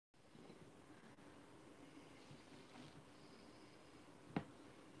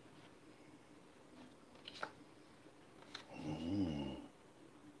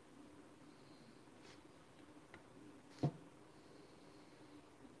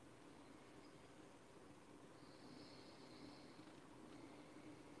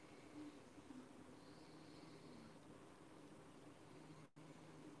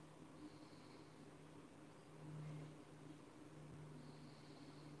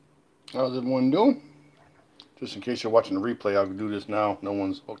How's everyone doing? Just in case you're watching the replay, I'll do this now. No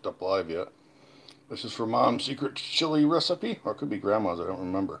one's hooked up live yet. This is for Mom's secret chili recipe, or it could be Grandma's, I don't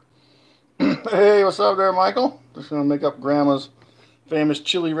remember. Hey, what's up there, Michael? Just gonna make up Grandma's famous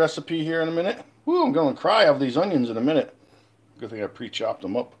chili recipe here in a minute. Woo, I'm gonna cry of these onions in a minute. Good thing I pre-chopped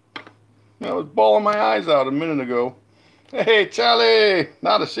them up. I was bawling my eyes out a minute ago. Hey, Charlie!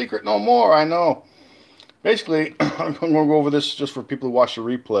 Not a secret no more, I know. Basically, I'm gonna go over this just for people who watch the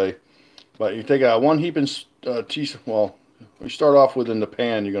replay. But you take one heaping well, we start off with in the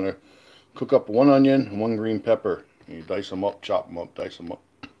pan, you're going to cook up one onion and one green pepper. You dice them up, chop them up, dice them up.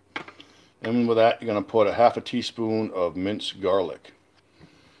 And with that, you're going to put a half a teaspoon of minced garlic.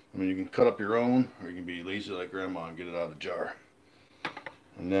 I mean, you can cut up your own, or you can be lazy like Grandma and get it out of the jar.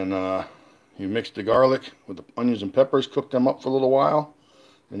 And then you mix the garlic with the onions and peppers, cook them up for a little while.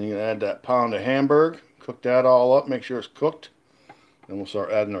 Then you're going to add that pound of Hamburg, cook that all up, make sure it's cooked. Then we'll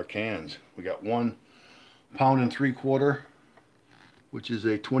start adding our cans. We got 1 3/4 pounds, which is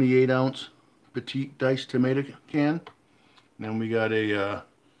a 28-ounce petite diced tomato can. And then we got a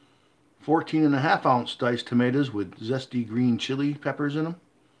 14.5-ounce diced tomatoes with zesty green chili peppers in them.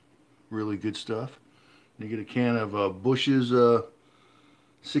 Really good stuff. And you get a can of Bush's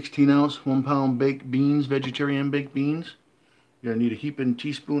 16-ounce 1-pound baked beans, vegetarian baked beans. You're gonna need a heaping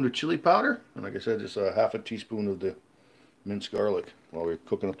teaspoon of chili powder, and like I said, just a half a teaspoon of the minced garlic while we're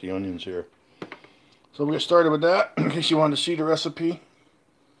cooking up the onions here. So we'll get started with that. In case you wanted to see the recipe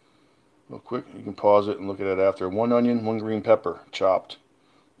real quick, you can pause it and look at it after. 1 onion, 1 green pepper, chopped.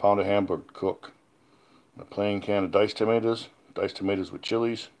 Pound of Hamburg, cook. A plain can of diced tomatoes with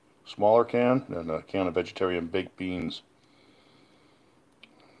chilies. Smaller can, and a can of vegetarian baked beans.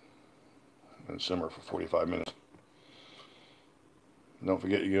 And simmer for 45 minutes. Don't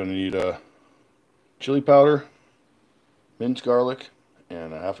forget you're going to need chili powder, minced garlic,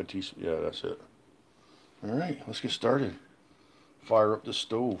 and a half a teaspoon. Yeah, that's it. Alright, let's get started. Fire up the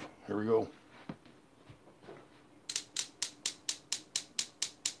stove. Here we go.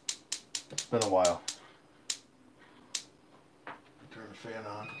 It's been a while. Turn the fan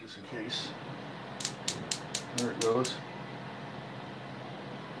on just in case. There it goes.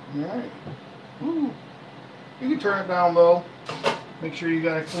 Alright. Woo. You can turn it down low. Make sure you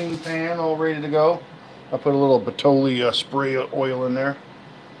got a clean pan all ready to go. I put a little Bertolli spray oil in there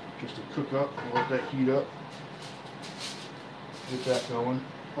just to cook up and let that heat up. Get that going.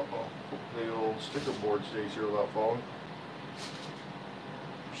 Uh-oh. Hopefully the old sticker board stays here without falling.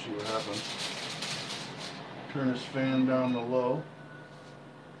 See what happens. Turn this fan down to low.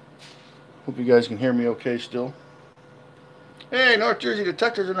 Hope you guys can hear me okay still. Hey, North Jersey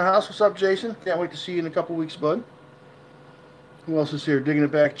Detectives in the house. What's up, Jason? Can't wait to see you in a couple weeks, bud. Who else is here? Digging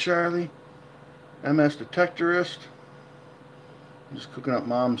it back, Charlie. MS Detectorist. I'm just cooking up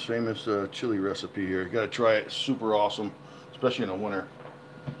Mom's famous chili recipe here. You gotta try it. It's super awesome, especially in the winter.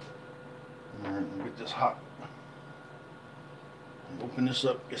 Alright, get this hot. Open this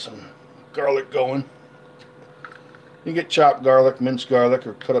up, get some garlic going. You get chopped garlic, minced garlic,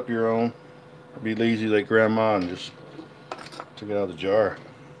 or cut up your own. Or be lazy like Grandma and just take it out of the jar.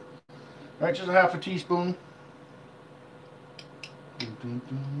 Alright, just a half a teaspoon. A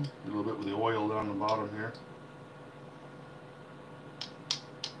little bit with the oil down the bottom here.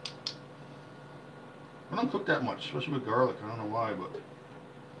 I don't cook that much, especially with garlic. I don't know why, but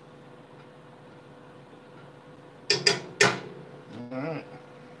alright.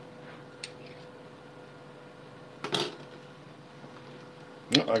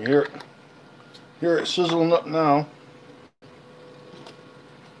 Yep, I can hear it sizzling up now.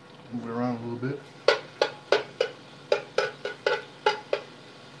 Move it around a little bit.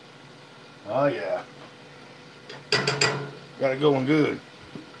 Oh yeah. Got it going good.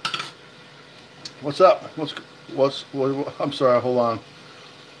 What's up? What's I'm sorry, hold on.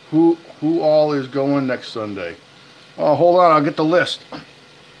 Who all is going next Sunday? Oh, hold on, I'll get the list. I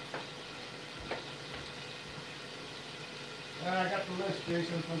got the list,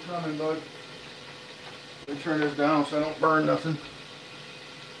 Jason. I'm coming, bud. Let me turn this down so I don't burn nothing.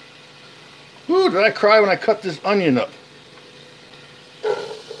 Ooh, did I cry when I cut this onion up?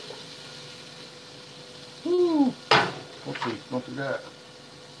 Ooh. Hopefully, don't do that.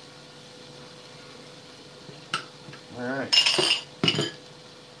 Alright.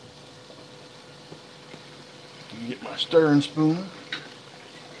 Get my stirring spoon.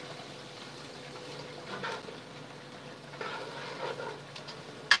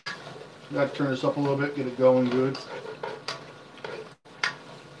 Got to turn this up a little bit, get it going good.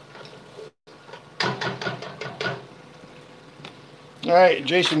 Alright,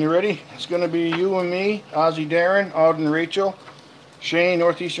 Jason, you ready? It's going to be you and me, Ozzy Darren, Auden and Rachel. Shane,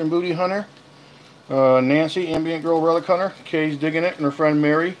 Northeastern Booty Hunter. Nancy, Ambient Girl Relic Hunter. Kay's Digging It, and her friend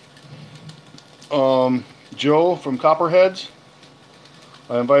Mary. Joe from Copperheads.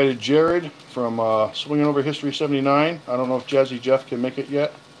 I invited Jared from Swinging Over History 79. I don't know if Jazzy Jeff can make it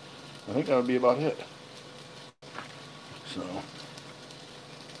yet. I think that would be about it. So,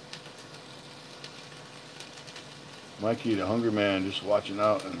 Mikey the Hungry Man just watching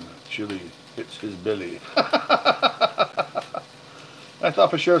out, and chili hits his belly. I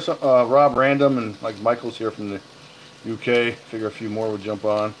thought for sure some, Rob Random and like Michael's here from the UK. Figure a few more would jump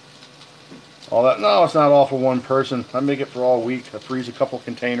on. All that. No, it's not all for one person. I make it for all week. I freeze a couple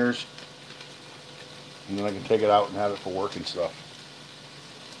containers, and then I can take it out and have it for work and stuff.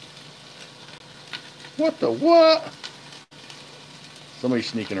 What the what? Somebody's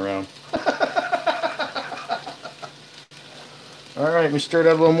sneaking around. Alright, let me stir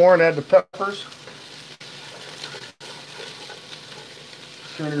that a little more and add the peppers.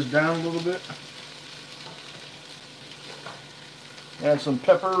 Turn this down a little bit. Add some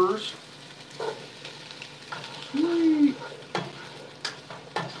peppers. Sweet.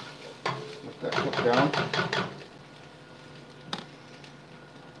 Let that cook down.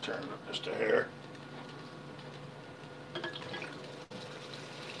 Turn it up just a hair.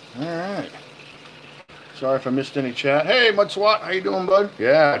 Alright. Sorry if I missed any chat. Hey, Mud SWAT, how you doing, bud?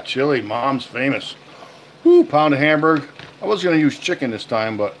 Yeah, chili. Mom's famous. Woo, pound of hamburg. I was going to use chicken this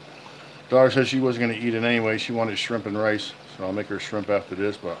time, but daughter said she wasn't going to eat it anyway. She wanted shrimp and rice, so I'll make her shrimp after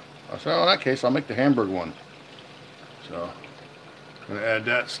this. But I said, oh, in that case, I'll make the hamburg one. So, I'm going to add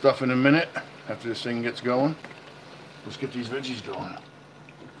that stuff in a minute after this thing gets going. Let's get these veggies going.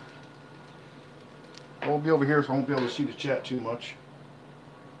 I won't be over here, so I won't be able to see the chat too much.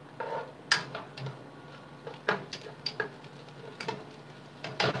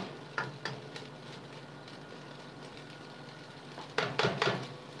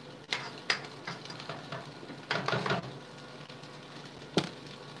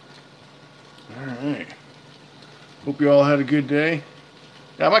 Hope you all had a good day.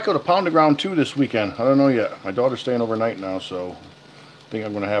 Yeah, I might go to Pound the Ground too this weekend. I don't know yet. My daughter's staying overnight now, so I think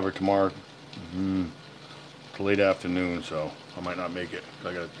I'm going to have her tomorrow till late afternoon, so I might not make it.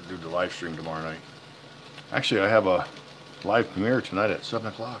 I got to do the live stream tomorrow night. Actually, I have a live premiere tonight at 7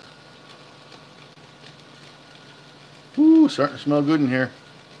 o'clock. Ooh, starting to smell good in here.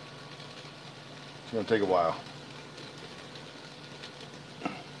 It's going to take a while.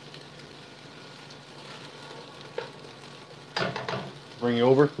 Bring you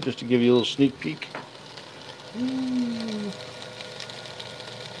over just to give you a little sneak peek.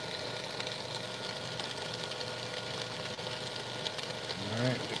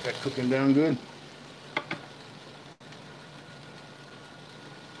 Alright, get that cooking down good.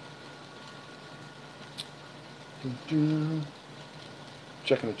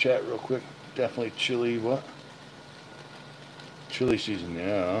 Checking the chat real quick. Definitely chili, what? Chili season,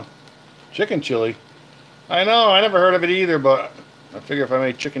 yeah. Chicken chili. I know, I never heard of it either, but I figure if I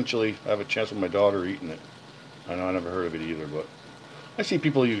make chicken chili, I have a chance of my daughter eating it. I know I never heard of it either, but I see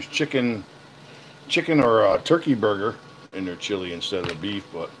people use chicken or turkey burger in their chili instead of beef,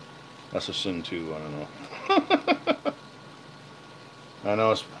 but that's a sin too. I don't know. I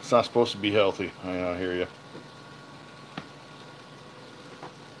know it's not supposed to be healthy. I hear you.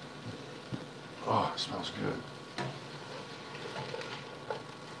 Oh, it smells good.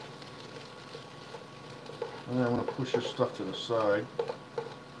 And then I want to push this stuff to the side.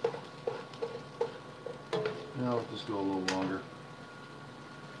 Now let this go a little longer.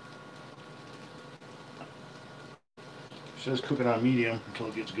 It says cooking on medium until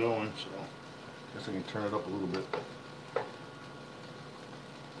it gets going, so I guess I can turn it up a little bit.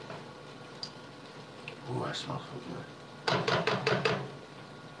 Ooh, that smells so good.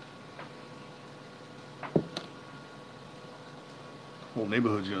 Whole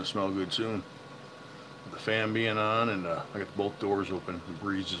neighborhood's gonna smell good soon. With the fan being on and I got both doors open, the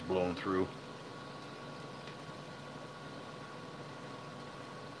breeze is blowing through.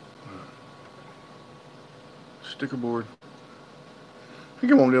 Sticker board. I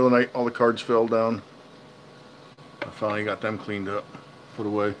came home the other night, all the cards fell down. I finally got them cleaned up, put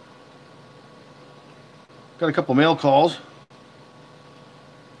away. Got a couple mail calls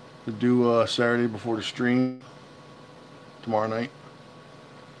to do Saturday before the stream tomorrow night.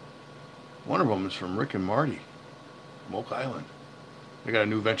 One of them is from Rick and Marty from Oak Island. They got a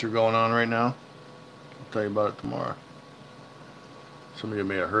new venture going on right now. I'll tell you about it tomorrow. Some of you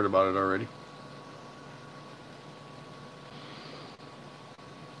may have heard about it already.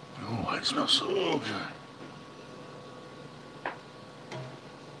 Oh, it smells so good.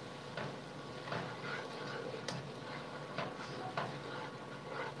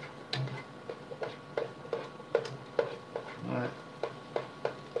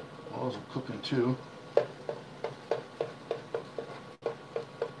 too.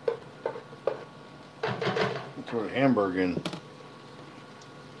 Throw the hamburger in.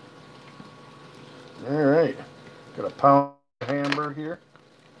 Alright. Got a pound of hamburger here.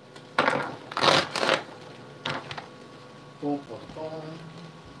 Boom, boom, boom.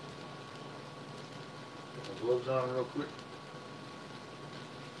 Put my gloves on real quick.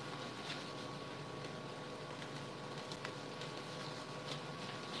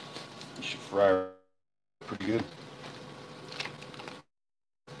 You should fry pretty good.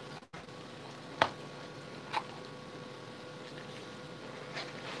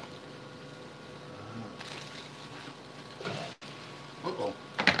 Uh-oh.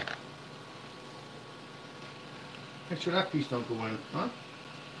 Make sure that piece don't go in, huh?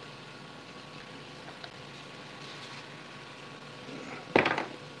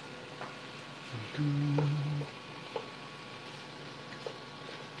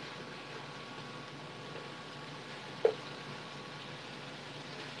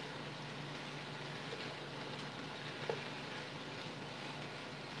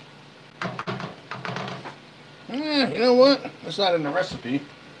 You know what? That's not in the recipe.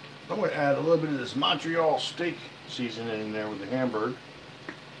 I'm going to add a little bit of this Montreal steak seasoning in there with the hamburger.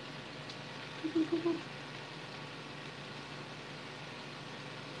 Let's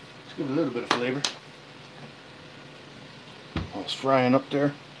give it a little bit of flavor. While it's frying up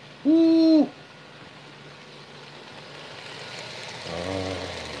there. Woo!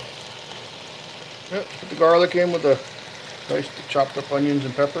 Yep, put the garlic in with the diced chopped up onions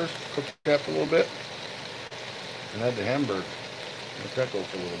and peppers. Cook that for a little bit. And add the hamburger. Let that go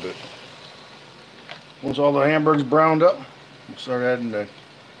for a little bit. Once all the hamburgers browned up, we'll start adding the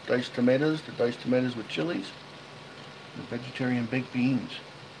diced tomatoes with chilies, and vegetarian baked beans.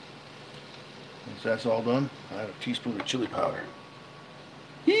 Once that's all done, I add a teaspoon of chili powder.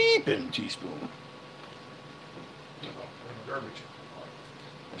 Heaping teaspoon. Garbage.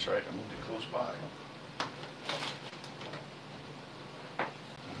 That's right, I moved it close by.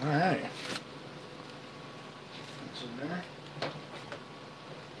 Alright. That's in there.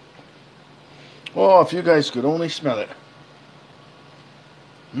 Oh, if you guys could only smell it.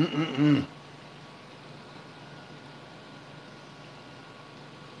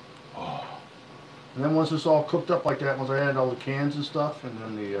 Oh. And then once it's all cooked up like that, once I add all the cans and stuff, and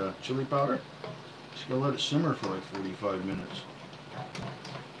then the chili powder, just gonna let it simmer for like 45 minutes.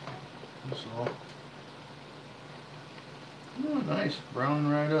 That's all. Oh, nice, browning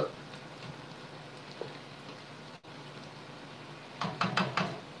right up.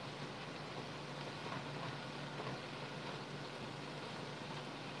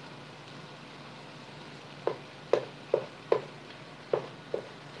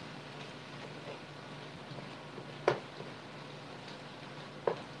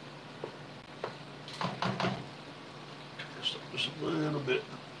 Just a little bit.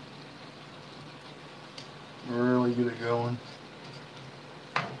 Really get it going.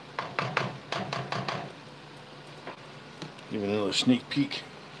 Give it another sneak peek.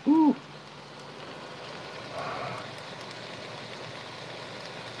 Woo!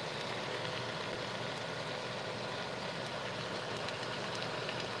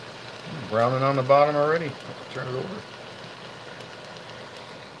 Browning on the bottom already. I'll turn it over.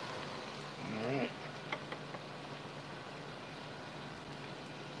 Alright.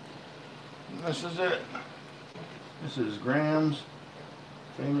 This is it. This is Graham's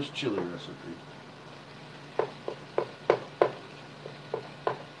famous chili recipe.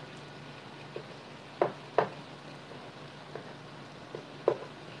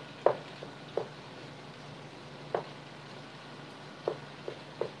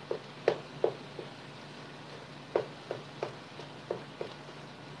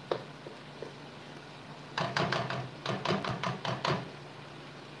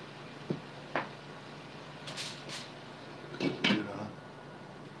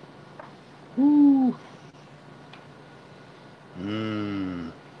 Woo.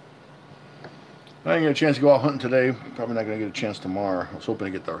 I didn't get a chance to go out hunting today. Probably not going to get a chance tomorrow. I was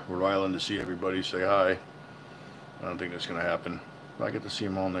hoping to get to Rhode Island to see everybody, say hi. I don't think that's going to happen. But I get to see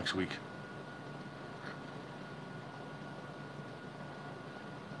them all next week.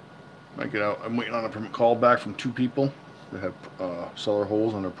 Might get out. I'm waiting on a call back from 2 people that have cellar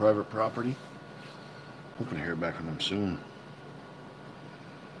holes on their private property. Hoping to hear back from them soon.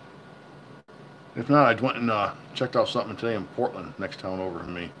 If not, I went and checked out something today in Portland, next town over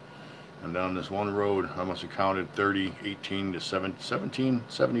from me. And down this one road, I must have counted 30, 18 to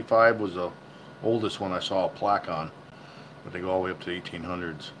 1775 was the oldest one I saw a plaque on. But they go all the way up to the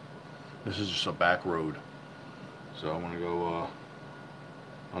 1800s. This is just a back road. So I'm going to go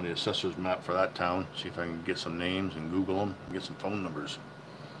on the assessor's map for that town. See if I can get some names and Google them and get some phone numbers.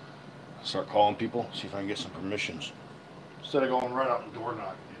 Start calling people, see if I can get some permissions. Instead of going right out and door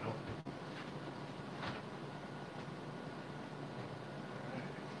knocking, you know.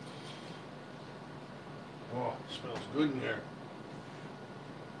 Oh, it smells good in here.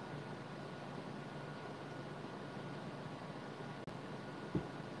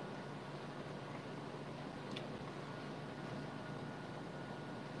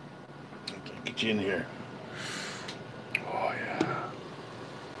 Get you in here. Oh yeah.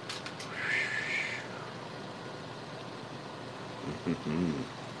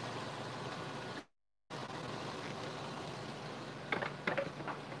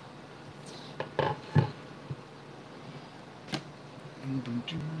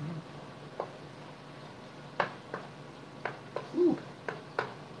 Ooh.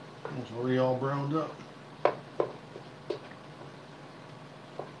 It's already all browned up.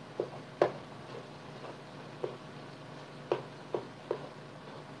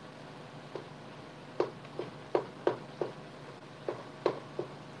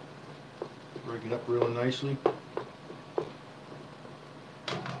 Break it up really nicely.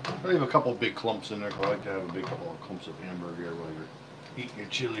 I leave a couple big clumps in there because I like to have a big couple of clumps of hamburger here while you're eating your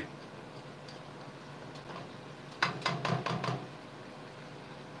chili.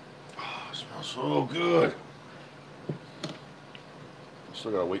 Oh, it smells so good.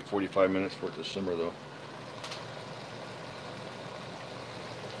 Still gotta wait 45 minutes for it to simmer though.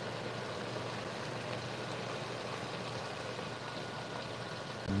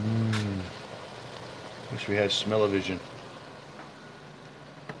 Wish we had smell-o-vision.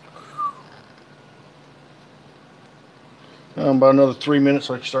 About another 3 minutes,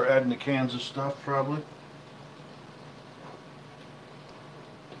 I can start adding the cans of stuff, probably.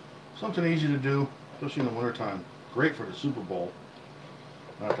 Something easy to do, especially in the wintertime. Great for the Super Bowl.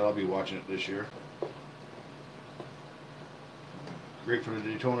 Not that I'll be watching it this year. Great for the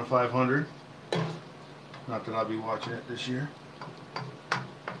Daytona 500. Not that I'll be watching it this year.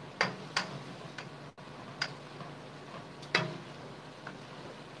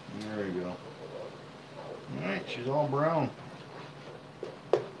 There you go. Alright, she's all brown.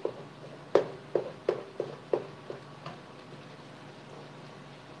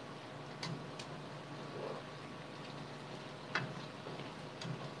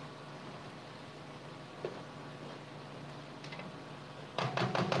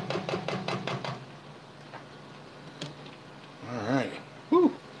 Alright.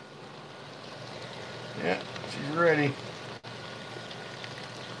 Whew. Yeah, she's ready.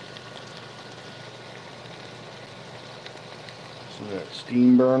 So that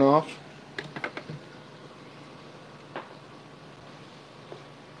steam burn off.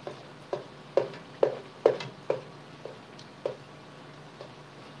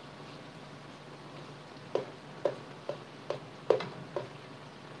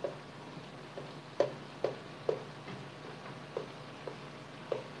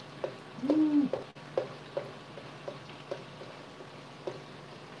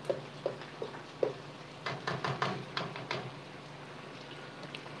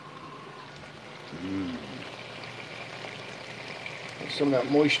 Some of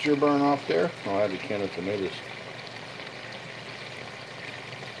that moisture burn off there. Oh, I have a can of tomatoes.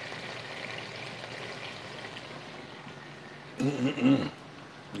 You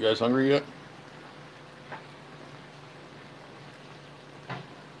guys hungry yet? I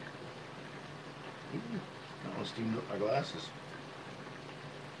almost steamed up my glasses.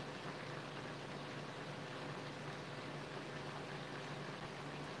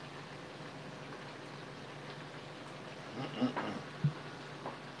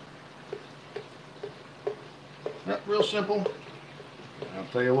 Yep, real simple. I'll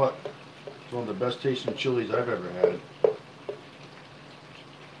tell you what, it's one of the best tasting chilies I've ever had.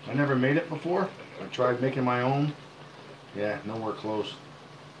 I never made it before. I tried making my own. Yeah, nowhere close.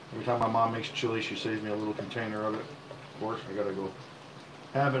 Every time my mom makes chili, she saves me a little container of it. Of course, I gotta go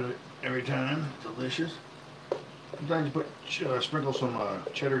have it every time. Delicious. Sometimes you put sprinkle some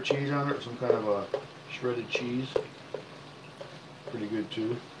cheddar cheese on it, or some kind of shredded cheese. Pretty good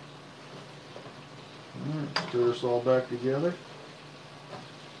too. Alright, stir this all back together.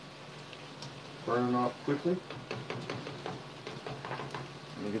 Burn it off quickly.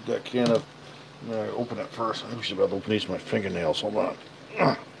 Let me get that can of. I'm gonna open it first. I wish I would open these with my fingernails. Hold on.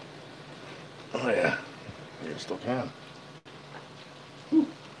 Oh yeah, I still can. Whew.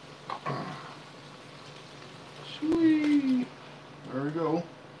 Sweet. There we go.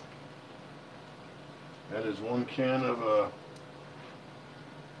 That is one can of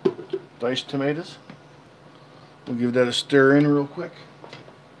diced tomatoes. We'll give that a stir in real quick.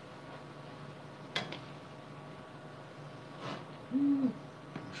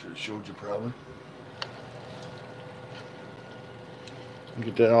 showed you probably.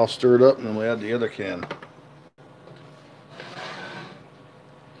 Get that all stirred up, and then we add the other can.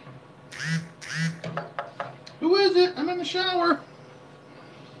 Who is it? I'm in the shower.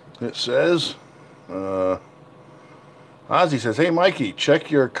 It says, Ozzy says, hey Mikey,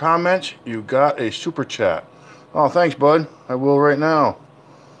 check your comments. You got a super chat. Oh, thanks, bud. I will right now.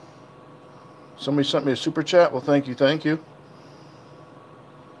 Somebody sent me a super chat. Well, thank you, thank you.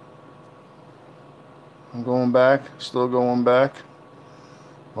 I'm going back, still going back.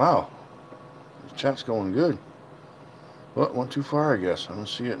 Wow, the chat's going good. Well, went too far, I guess. I don't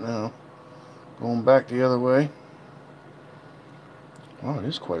see it now. Going back the other way. Wow, it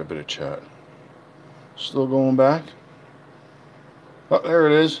is quite a bit of chat. Still going back. Oh, there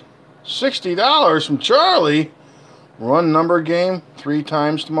it is. $60 from Charlie. Run number game 3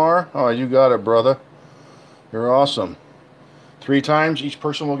 times tomorrow. Oh, you got it, brother. You're awesome. 3 times. Each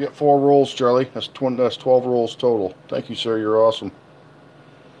person will get 4 rolls, Charlie. That's 12 rolls total. Thank you, sir. You're awesome.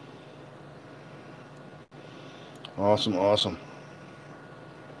 Awesome, awesome.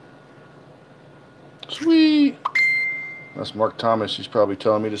 Sweet. That's Mark Thomas. He's probably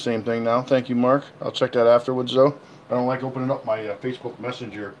telling me the same thing now. Thank you, Mark. I'll check that afterwards, though. I don't like opening up my Facebook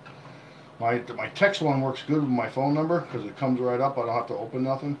Messenger. My text one works good with my phone number because it comes right up. I don't have to open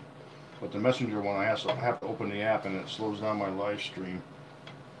nothing. But the Messenger one, I have to open the app, and it slows down my live stream.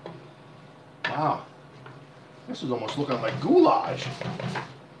 Wow. This is almost looking like goulash.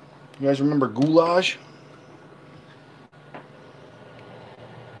 You guys remember goulash?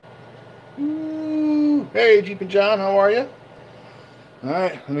 Ooh. Hey, Jeep and John, how are you?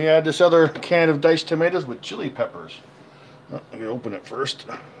 Alright, let me add this other can of diced tomatoes with chili peppers. Oh, I'm going to open it first.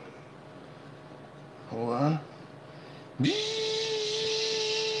 Hold on.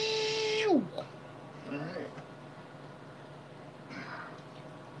 Alright.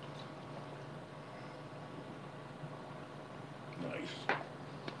 Nice.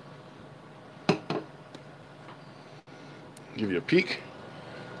 Give you a peek.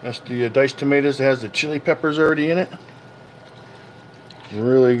 That's the diced tomatoes. It has the chili peppers already in it.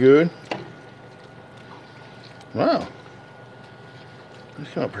 Really good. Wow. It's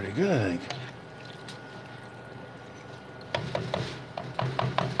coming out pretty good, I think.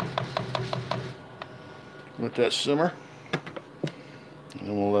 Let that simmer.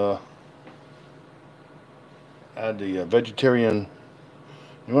 And we'll add the vegetarian.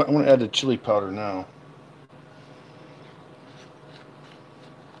 You know what? I want to add the chili powder now.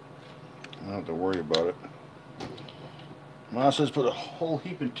 I don't have to worry about it. Ma says put a whole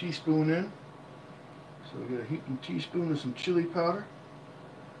heaping teaspoon in. So we get a heaping teaspoon of some chili powder.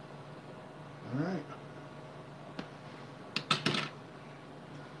 Alright.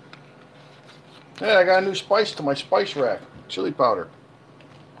 Hey, I got a new spice to my spice rack. Chili powder.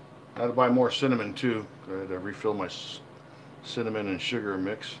 I had to buy more cinnamon too. I had to refill my cinnamon and sugar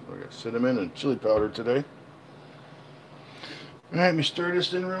mix. I got cinnamon and chili powder today. Alright, let me stir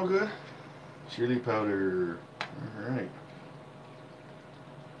this in real good. Chili powder. Alright.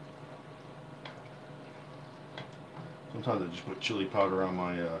 Sometimes I just put chili powder on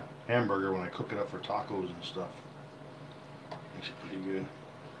my hamburger when I cook it up for tacos and stuff. Makes it pretty good.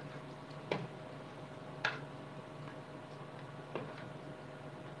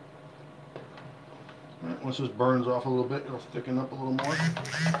 Alright, once this burns off a little bit, it'll thicken up a little more.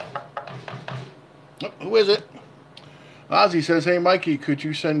 Oh, who is it? Ozzy says, hey Mikey, could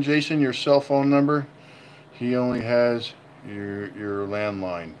you send Jason your cell phone number? He only has your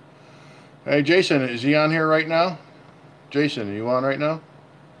landline. Hey Jason, is he on here right now? Jason, are you on right now?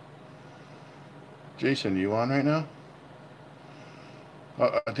 Jason, are you on right now?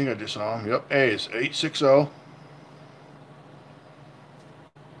 I think I just saw him. Yep. Hey, it's 860.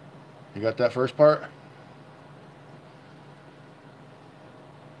 You got that first part?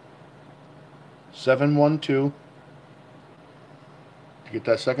 712. You get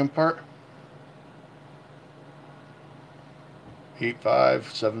that second part?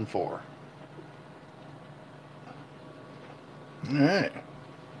 8574. Alright.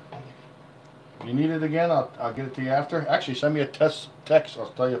 If you need it again, I'll get it to you after. Actually, send me a test text.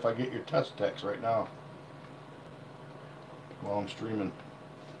 I'll tell you if I get your test text right now while I'm streaming.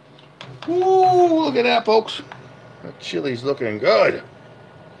 Ooh, look at that, folks. That chili's looking good.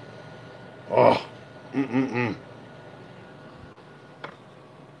 Oh, Turn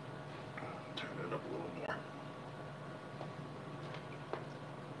it up a little more.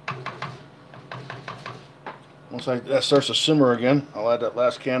 Once that starts to simmer again, I'll add that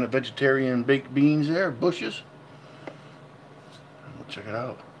last can of vegetarian baked beans there, bushes. We'll check it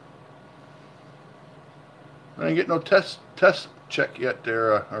out. I didn't get no test check yet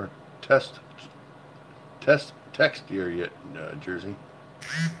there, or text here yet, Jersey.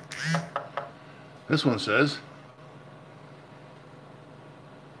 This one says,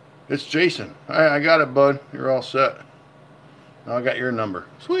 it's Jason. I got it, bud. You're all set. Now I got your number.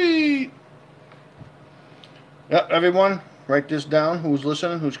 Sweet. Yep, everyone, write this down. Who's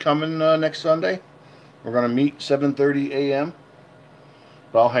listening? Who's coming next Sunday? We're going to meet 7:30 a.m.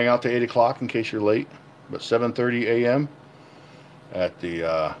 But I'll hang out to 8 o'clock in case you're late. But 7:30 a.m. at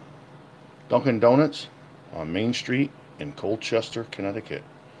the Dunkin' Donuts on Main Street in Colchester, Connecticut.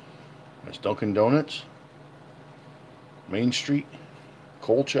 That's Dunkin' Donuts, Main Street,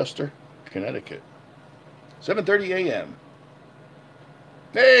 Colchester, Connecticut. 7:30 a.m.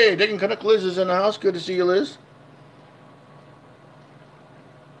 Hey, Dick and Canuck Liz is in the house. Good to see you, Liz.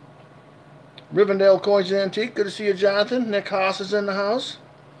 Rivendell Coins and Antique. Good to see you, Jonathan. Nick Haas is in the house.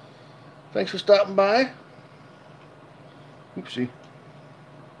 Thanks for stopping by. Oopsie.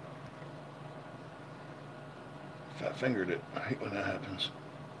 Fat fingered it. I hate when that happens.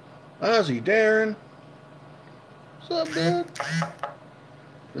 Ozzy, Darren. What's up, dude?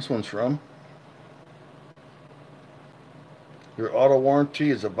 This one's from. Your auto warranty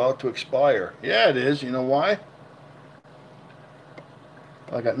is about to expire. Yeah, it is. You know why?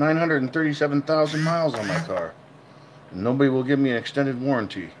 I got 937,000 miles on my car. And nobody will give me an extended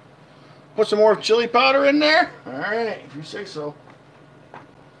warranty. Put some more chili powder in there? Alright, if you say so.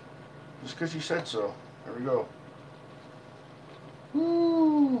 Just because you said so. There we go.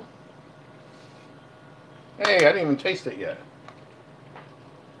 Woo! Hey, I didn't even taste it yet.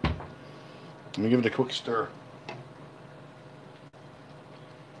 Let me give it a quick stir.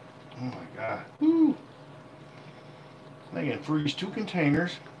 Oh my god. Woo! I can freeze 2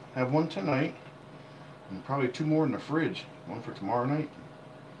 containers, have one tonight, and probably 2 more in the fridge. One for tomorrow night.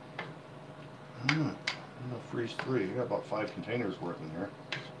 I'm gonna freeze 3. I got about 5 containers worth in here.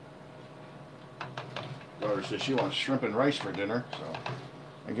 Daughter says she wants shrimp and rice for dinner, so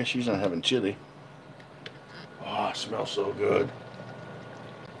I guess she's not having chili. Oh, it smells so good.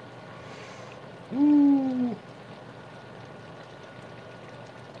 Woo!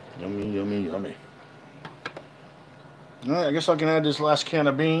 Yummy, yummy, yummy. Alright, I guess I can add this last can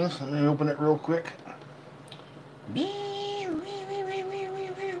of beans. Let me open it real quick.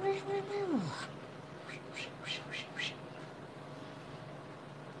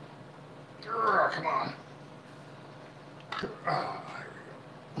 Come on. There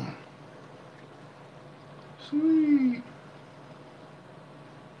we go. Sweet.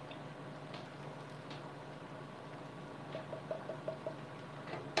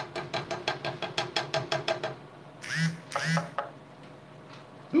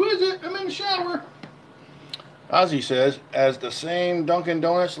 Who is it? I'm in the shower. Ozzy says, as the same Dunkin'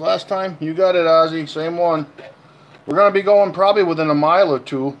 Donuts last time. You got it, Ozzy. Same one. We're going to be going probably within a mile or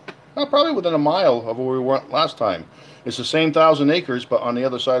two. Probably within a mile of where we went last time. It's the same 1,000 acres, but on the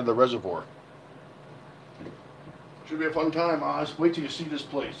other side of the reservoir. Should be a fun time, Oz. Wait till you see this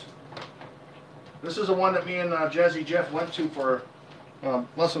place. This is the one that me and Jazzy Jeff went to for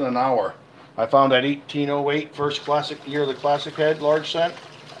less than an hour. I found that 1808 first classic year of the classic head, large cent.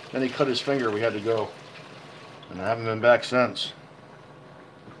 Then he cut his finger. We had to go. And I haven't been back since.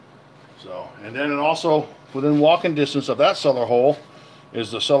 So, and then also within walking distance of that cellar hole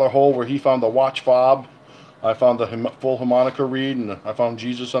is the cellar hole where he found the watch fob. I found the full harmonica reed, and I found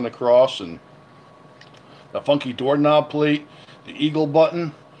Jesus on the cross, and the funky doorknob plate, the eagle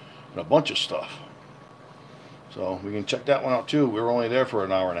button, and a bunch of stuff. So we can check that one out too. We were only there for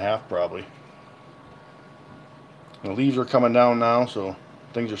an hour and a half probably. The leaves are coming down now, so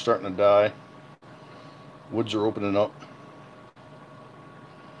things are starting to die. Woods are opening up.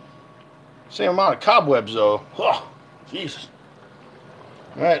 Same amount of cobwebs though. Oh, Jesus.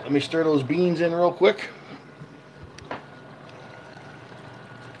 Alright, let me stir those beans in real quick.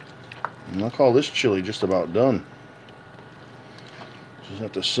 And I'll call this chili just about done. Just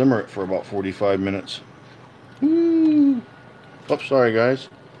have to simmer it for about 45 minutes. Woo! Oops, sorry guys.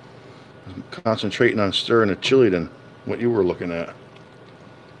 I'm concentrating on stirring the chili than what you were looking at.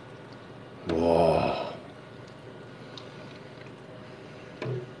 Whoa.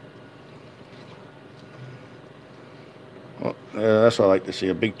 Well, that's what I like to see,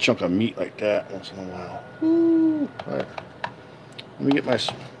 a big chunk of meat like that once in a while. Woo! Right. Let me get my...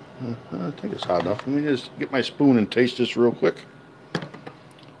 I think it's hot enough. Let me just get my spoon and taste this real quick.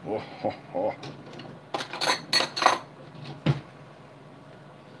 Oh, oh, oh.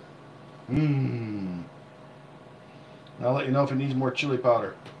 Mmm. I'll let you know if it needs more chili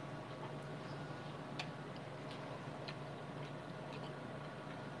powder.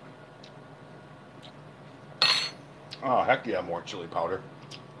 Oh, heck yeah, more chili powder.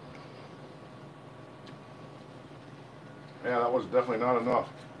 Yeah, that was definitely not enough.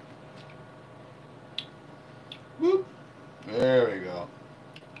 Whoop. There we go.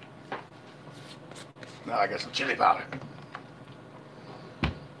 Now I got some chili powder.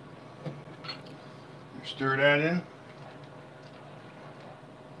 Stir that in.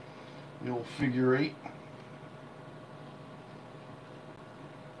 The old figure 8.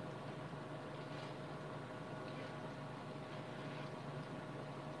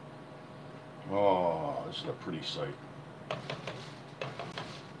 Oh, this is a pretty sight.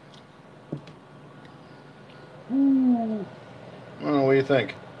 Ooh. I don't know, what do you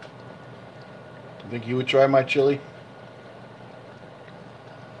think? You think you would try my chili?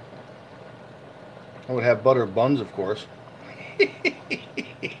 I would have butter buns, of course.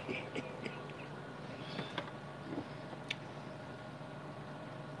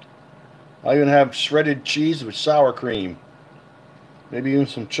 I even have shredded cheese with sour cream. Maybe even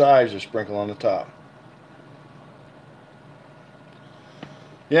some chives to sprinkle on the top.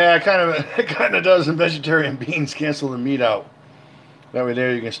 Yeah, it kind of does. And vegetarian beans cancel the meat out. That way,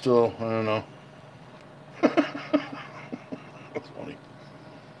 there you can still, I don't know. That's funny.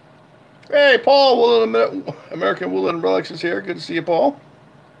 Hey, Paul, American Woollen Relics is here. Good to see you, Paul.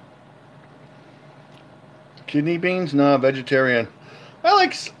 Kidney beans? No, vegetarian. I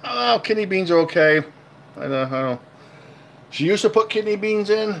like kidney beans are okay. I don't. She used to put kidney beans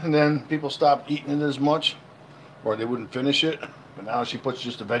in, and then people stopped eating it as much, or they wouldn't finish it. But now she puts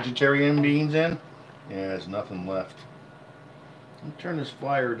just the vegetarian beans in. Yeah, there's nothing left. Let me turn this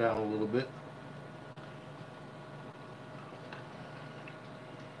fire down a little bit.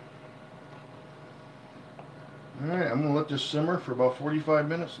 Alright, I'm going to let this simmer for about 45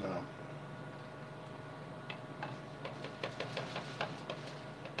 minutes now.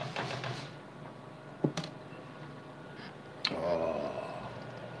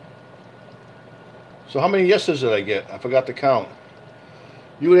 So how many yeses did I get? I forgot to count.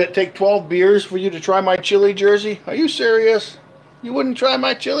 You would take 12 beers for you to try my chili, Jersey? Are you serious? You wouldn't try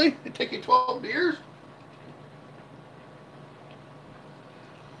my chili? It'd take you 12 beers?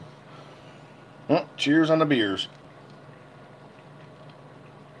 Well, cheers on the beers.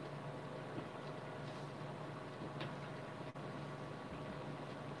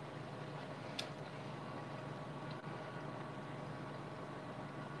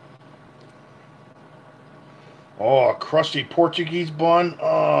 Oh, a crusty Portuguese bun.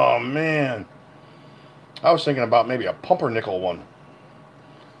 Oh, man. I was thinking about maybe a pumpernickel one.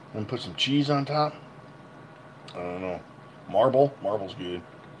 And put some cheese on top. I don't know. Marble? Marble's good.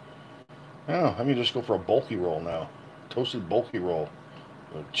 I don't know. Let me just go for a bulky roll now. Toasted bulky roll.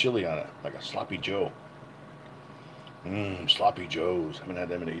 With chili on it. Like a Sloppy Joe. Sloppy Joes. Haven't had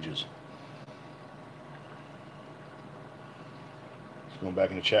them in ages. Just going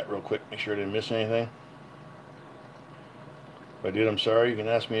back in the chat real quick. Make sure I didn't miss anything. If I did, I'm sorry. You can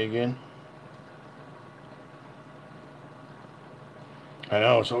ask me again. I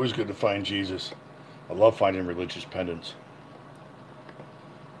know, it's always good to find Jesus. I love finding religious pendants.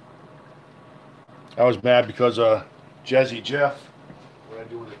 I was mad because Jazzy Jeff. What do I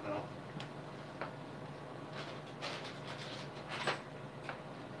do with it now?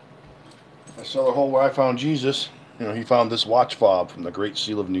 I saw the hole where I found Jesus. You know, he found this watch fob from the Great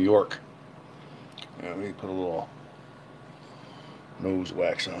Seal of New York. Let me put a little nose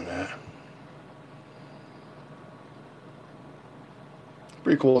wax on that.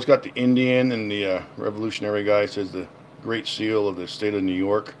 Pretty cool. It's got the Indian and the Revolutionary guy. It says the Great Seal of the State of New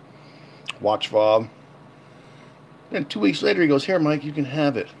York watch fob. And 2 weeks later he goes, "Here, Mike, you can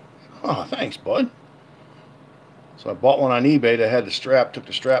have it." Oh, thanks, bud. So I bought one on eBay that had the strap, took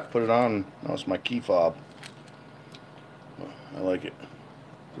the strap, put it on, and now it's my key fob. I like it.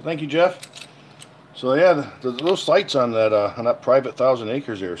 So thank you, Jeff. So yeah, those sites on that private 1,000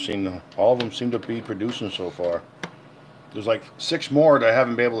 acres there, all of them seem to be producing so far. There's like 6 more that I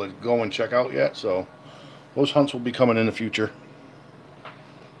haven't been able to go and check out yet, so those hunts will be coming in the future.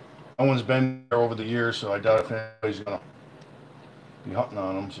 No one's been there over the years, so I doubt if anybody's gonna be hunting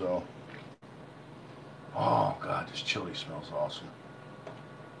on them. So, oh god, this chili smells awesome.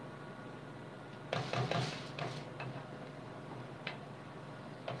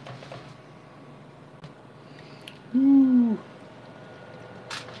 Ooh.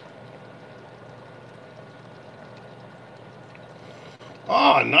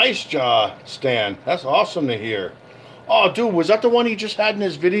 Oh, nice jaw, Stan. That's awesome to hear. Oh, dude, was that the one he just had in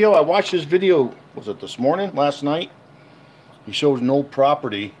his video? I watched his video, was it this morning, last night? He showed an old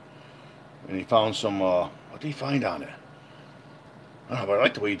property, and he found some, what did he find on it? I don't know, but I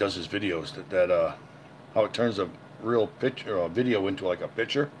like the way he does his videos, how it turns a real picture, video into like a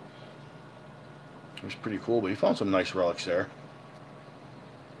picture. It was pretty cool, but he found some nice relics there.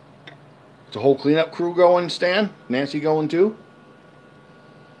 It's a whole cleanup crew going, Stan. Nancy going too.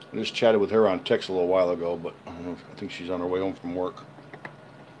 I just chatted with her on text a little while ago, but I don't know. I think she's on her way home from work.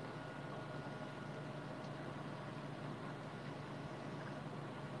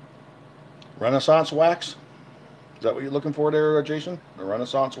 Renaissance wax? Is that what you're looking for there, Jason? The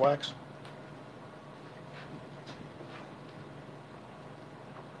Renaissance wax?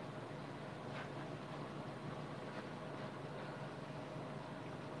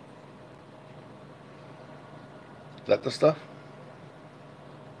 Is that the stuff?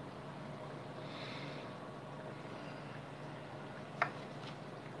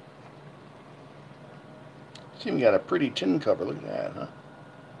 It's even got a pretty tin cover. Look at that, huh?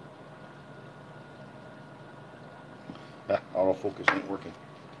 Autofocus ain't working.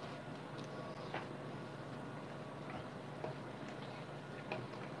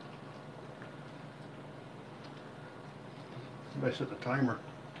 Maybe I set the timer.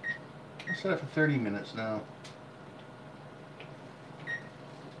 I set it for 30 minutes now.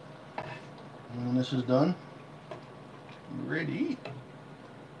 And when this is done, we're ready to eat.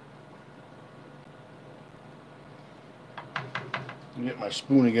 Get my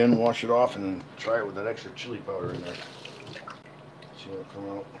spoon again, wash it off, and then try it with that extra chili powder in there. See what'll come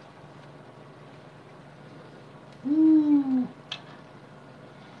out. Woo.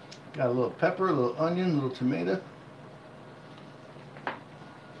 Got a little pepper, a little onion, a little tomato.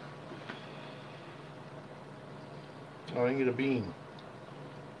 Oh, I didn't get a bean.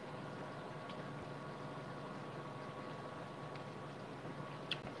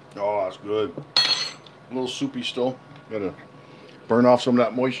 Oh, that's good. A little soupy still. Gotta burn off some of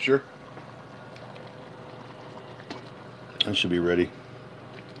that moisture. That should be ready.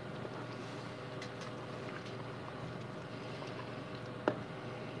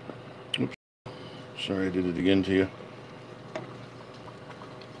 Oops. Sorry I did it again to you.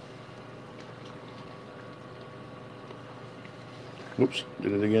 Oops,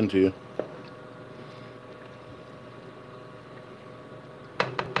 did it again to you.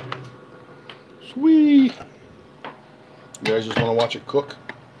 Sweet. You guys just want to watch it cook?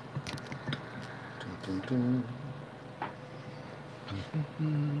 Dun, dun, dun.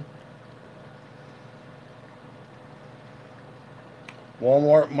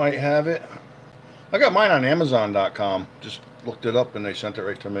 Walmart might have it. I got mine on Amazon.com. Just looked it up and they sent it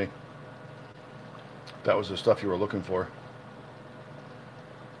right to me. That was the stuff you were looking for.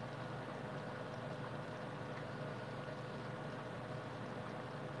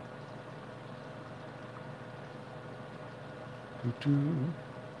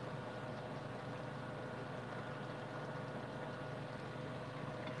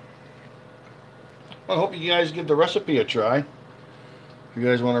 I hope you guys give the recipe a try. If you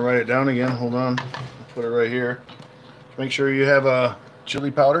guys want to write it down again, hold on. I'll put it right here. Make sure you have a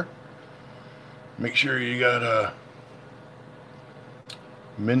chili powder. Make sure you got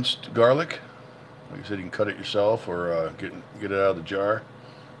minced garlic. Like I said, you can cut it yourself or get it out of the jar.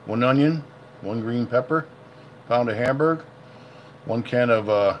 1 onion, 1 green pepper, pound of Hamburg, 1 can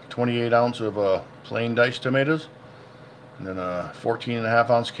of 28 ounce of plain diced tomatoes, and then a 14.5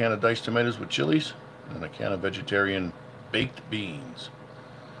 ounce can of diced tomatoes with chilies, and a can of vegetarian baked beans.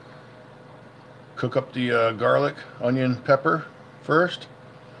 Cook up the garlic, onion, pepper first,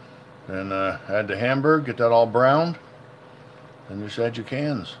 then add the Hamburg, get that all browned, then just add your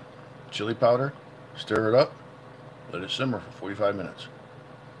cans, chili powder, stir it up, let it simmer for 45 minutes.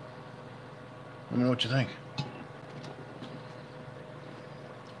 Let me know what you think.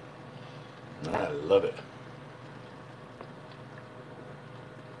 I love it.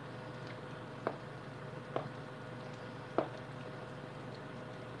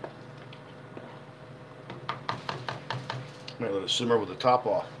 Might let it simmer with the top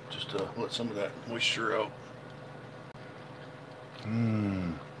off, just to let some of that moisture out.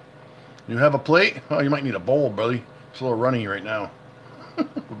 You have a plate? Oh, you might need a bowl, buddy. It's a little runny right now.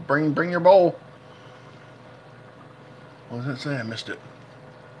 Bring your bowl. What does it say? I missed it.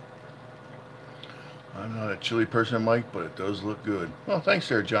 I'm not a chili person, Mike, but it does look good. Well, thanks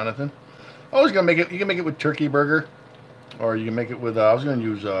there, Jonathan. I was gonna make it. You can make it with turkey burger, or you can make it with. I was gonna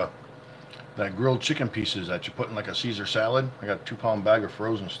use that grilled chicken pieces that you put in like a Caesar salad. I got a 2-pound bag of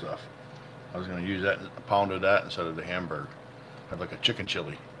frozen stuff. I was gonna use that, a pound of that instead of the Hamburg. Have like a chicken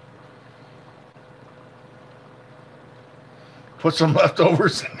chili. Put some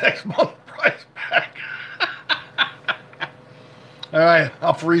leftovers in next month price pack. All right,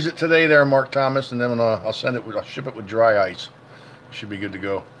 I'll freeze it today there, Mark Thomas, and then I'll send it. I'll ship it with dry ice. Should be good to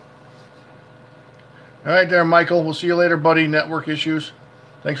go. All right there, Michael. We'll see you later, buddy. Network issues.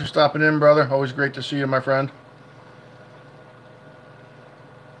 Thanks for stopping in, brother. Always great to see you, my friend.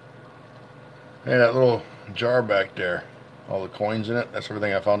 Hey, that little jar back there. All the coins in it. That's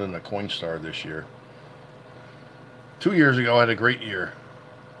everything I found in the Coinstar this year. 2 years ago, I had a great year.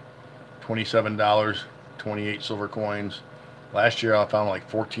 $27, 28 silver coins. Last year, I found like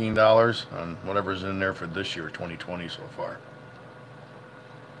 $14 on whatever's in there for this year, 2020 so far.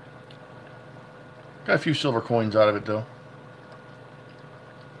 Got a few silver coins out of it, though.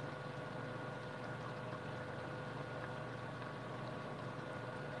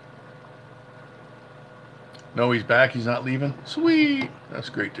 No, he's back. He's not leaving. Sweet. That's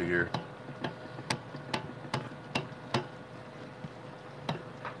great to hear.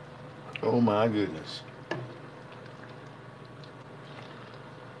 Oh my goodness.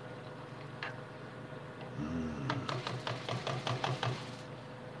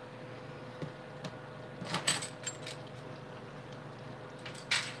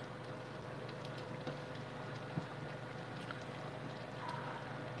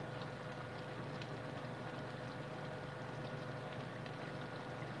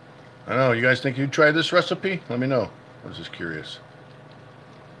 I know, you guys think you'd try this recipe? Let me know. I was just curious.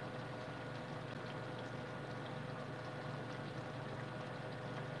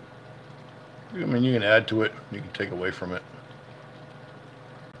 I mean, you can add to it, you can take away from it,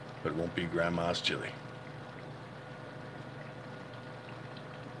 but it won't be Grandma's chili.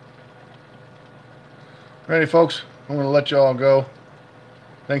 Alrighty, folks, I'm going to let y'all go.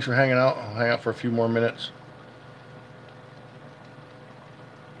 Thanks for hanging out. I'll hang out for a few more minutes.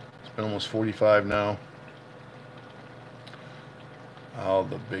 It's been almost 45 now. Oh,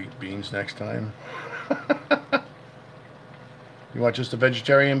 the baked beans next time. You want just a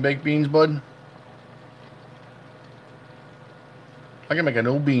vegetarian baked beans, bud? I can make a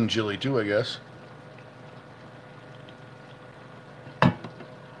no bean chili too, I guess.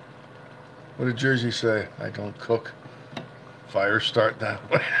 What did Jersey say? I don't cook. Fires start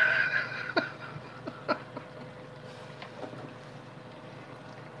that way.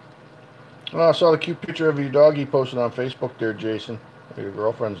 Oh, I saw the cute picture of your doggy posted on Facebook there, Jason. Your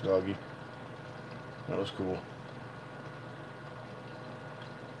girlfriend's doggy. That was cool.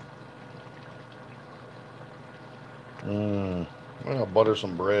 I'm gonna butter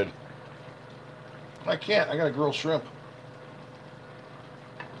some bread. I can't. I gotta grill shrimp.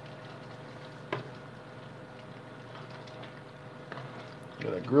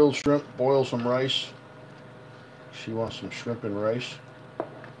 Got a grilled shrimp, boil some rice. She wants some shrimp and rice.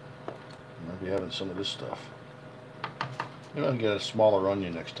 Might be having some of this stuff. Maybe I'll get a smaller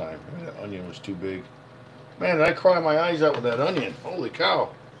onion next time. Maybe that onion was too big. Man, did I cry my eyes out with that onion? Holy cow.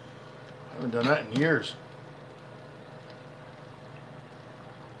 I haven't done that in years.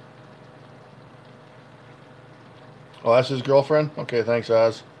 Oh, that's his girlfriend? Okay, thanks,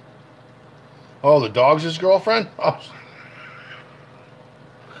 Oz. Oh, the dog's his girlfriend? Oh.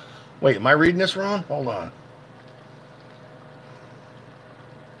 Wait, am I reading this wrong? Hold on.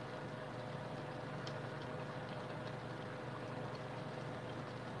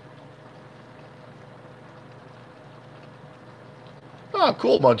 Oh,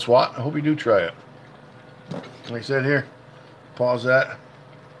 cool, Mud Swat. I hope you do try it. Like I said here, pause that.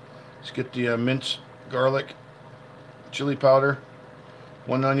 Let's get the minced garlic, chili powder,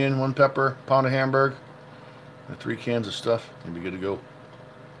 1 onion, 1 pepper, pound of Hamburg, and 3 cans of stuff. We'll be good to go.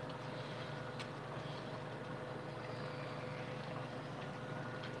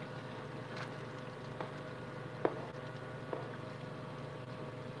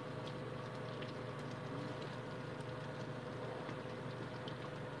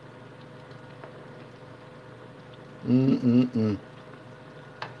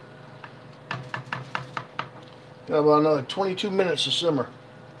 Got about another 22 minutes to simmer.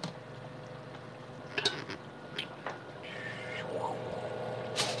 All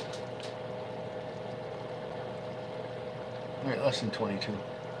right, less than 22.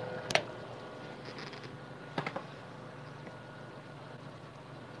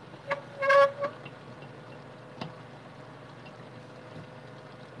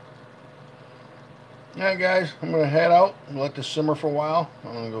 Alright guys, I'm going to head out and let this simmer for a while.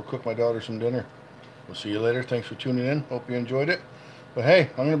 I'm going to go cook my daughter some dinner. We'll see you later. Thanks for tuning in. Hope you enjoyed it. But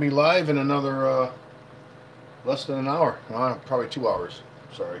hey, I'm going to be live in another less than an hour. Probably 2 hours.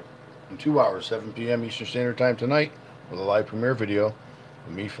 Sorry. In 2 hours, 7 p.m. Eastern Standard Time tonight with a live premiere video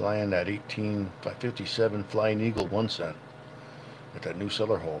of me flying that 1857 Flying Eagle 1 cent at that new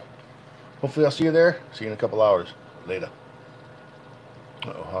cellar hole. Hopefully I'll see you there. See you in a couple hours. Later.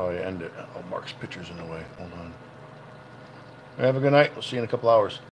 Uh-oh, how do I end it? Oh, Mark's picture's in the way. Hold on. Have a good night. We'll see you in a couple hours.